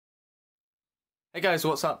Hey guys,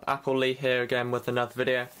 what's up? Apple Lee here again with another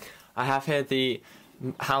video. I have here the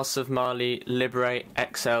House of Marley Liberate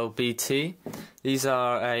XLBT. These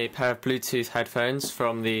are a pair of Bluetooth headphones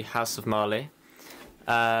from the House of Marley.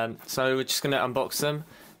 So we're just going to unbox them,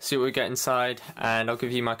 see what we get inside, and I'll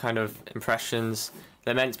give you my kind of impressions.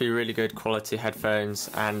 They're meant to be really good quality headphones,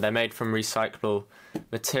 and they're made from recyclable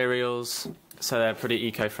materials, so they're pretty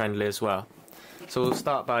eco-friendly as well. So we'll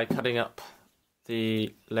start by cutting up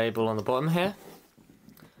the label on the bottom here.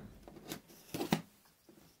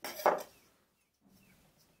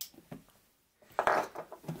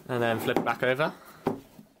 And then flip it back over,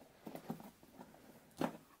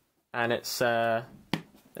 and it's a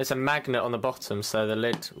magnet on the bottom, so the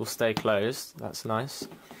lid will stay closed. That's nice.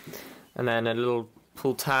 And then a little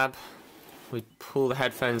pull tab. We pull the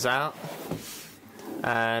headphones out,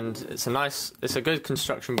 and it's a good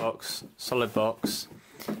construction box, solid box.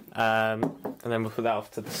 And then we'll put that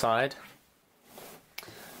off to the side.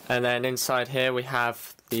 And then inside here we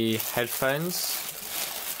have the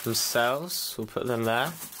headphones themselves. We'll put them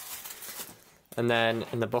there. And then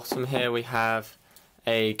in the bottom here we have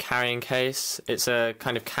a carrying case. It's a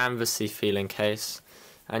kind of canvassy feeling case,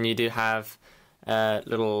 and you do have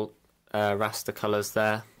little raster colours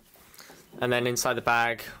there. And then inside the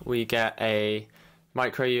bag we get a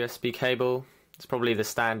micro USB cable. It's probably the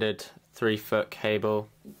standard 3-foot cable,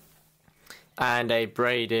 and a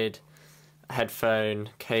braided headphone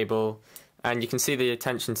cable. And you can see the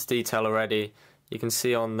attention to detail already. You can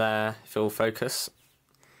see on there, if it will focus,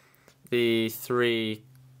 the three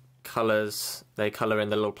colours they colour in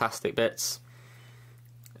the little plastic bits,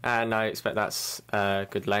 and I expect that's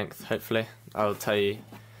good length. Hopefully, I'll tell you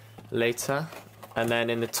later. And then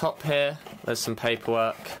in the top here there's some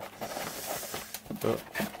paperwork,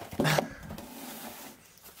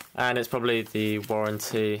 and it's probably the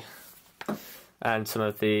warranty and some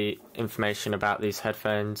of the information about these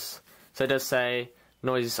headphones. So it does say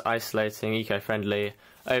noise isolating, eco-friendly,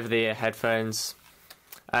 over-the-ear headphones.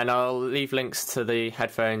 And I'll leave links to the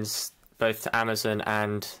headphones both to Amazon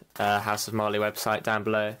and House of Marley website down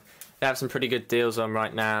below. They have some pretty good deals on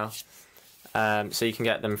right now, so you can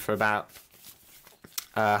get them for about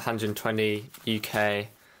 120 UK,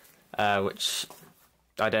 which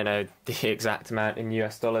I don't know the exact amount in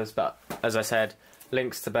US dollars, but as I said,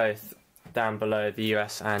 links to both down below, the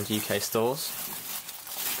US and UK stores.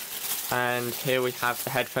 And here we have the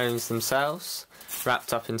headphones themselves,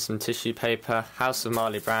 wrapped up in some tissue paper, House of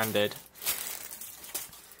Marley branded.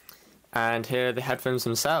 And here are the headphones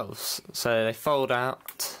themselves. So they fold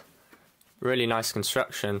out, really nice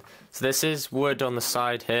construction. So this is wood on the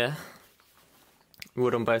side here,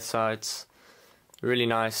 wood on both sides, really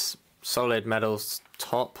nice solid metal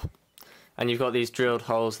top. And you've got these drilled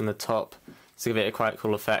holes in the top to give it a quite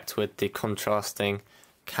cool effect with the contrasting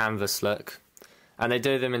canvas look. And they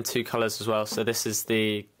do them in two colours as well, so this is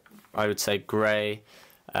the, I would say, grey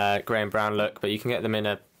and brown look, but you can get them in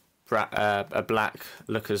a black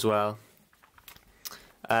look as well.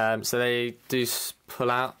 So they do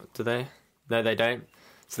pull out, do they? No, they don't.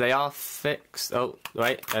 So they are fixed. Oh,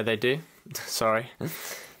 wait, no, they do. Sorry.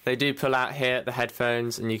 They do pull out here at the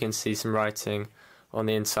headphones, and you can see some writing on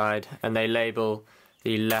the inside, and they label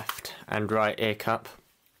the left and right ear cup.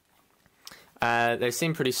 They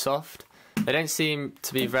seem pretty soft. They don't seem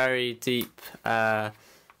to be very deep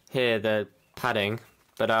here, the padding,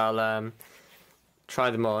 but I'll try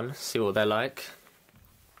them on, see what they're like.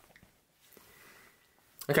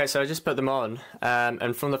 Okay, so I just put them on,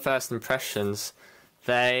 and from the first impressions,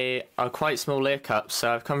 they are quite small ear cups.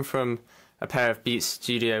 So I've come from a pair of Beats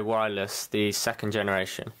Studio Wireless, the second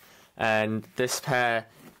generation, and this pair,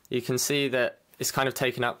 you can see that it's kind of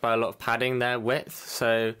taken up by a lot of padding there, width,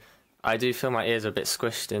 so I do feel my ears are a bit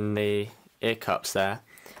squished in the ear cups there,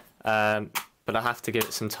 but I have to give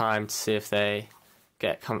it some time to see if they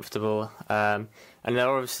get comfortable. And they're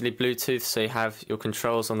obviously Bluetooth, so you have your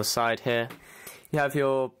controls on the side here. You have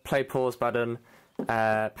your play pause button,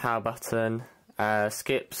 power button,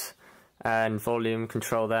 skips and volume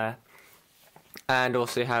control there, and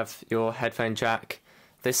also you have your headphone jack.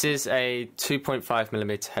 This is a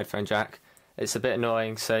 2.5mm headphone jack. It's a bit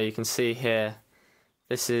annoying, so you can see here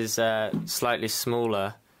this is slightly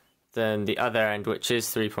smaller than the other end, which is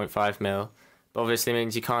 3.5mm, but obviously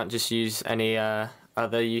means you can't just use any other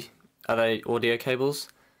audio cables,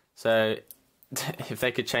 so if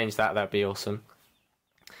they could change that, that'd be awesome.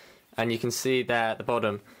 And you can see there at the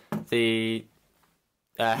bottom the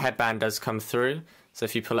headband does come through, so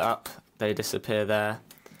if you pull it up they disappear there.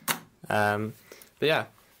 But yeah,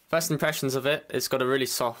 first impressions of it, it's got a really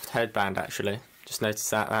soft headband actually, just noticed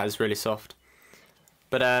that is really soft.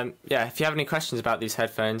 But yeah, if you have any questions about these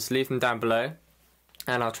headphones, leave them down below.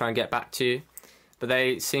 and I'll try and get back to you. But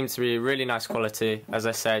they seem to be really nice quality. As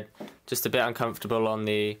I said, just a bit uncomfortable on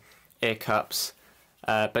the ear cups.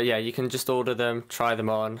 But yeah, you can just order them, try them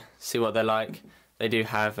on, see what they're like. They do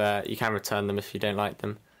have, you can return them if you don't like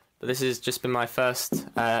them. But this has just been my first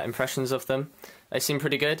impressions of them. They seem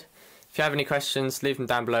pretty good. If you have any questions, leave them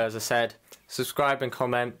down below, as I said. Subscribe and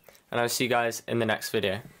comment, and I'll see you guys in the next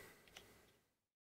video.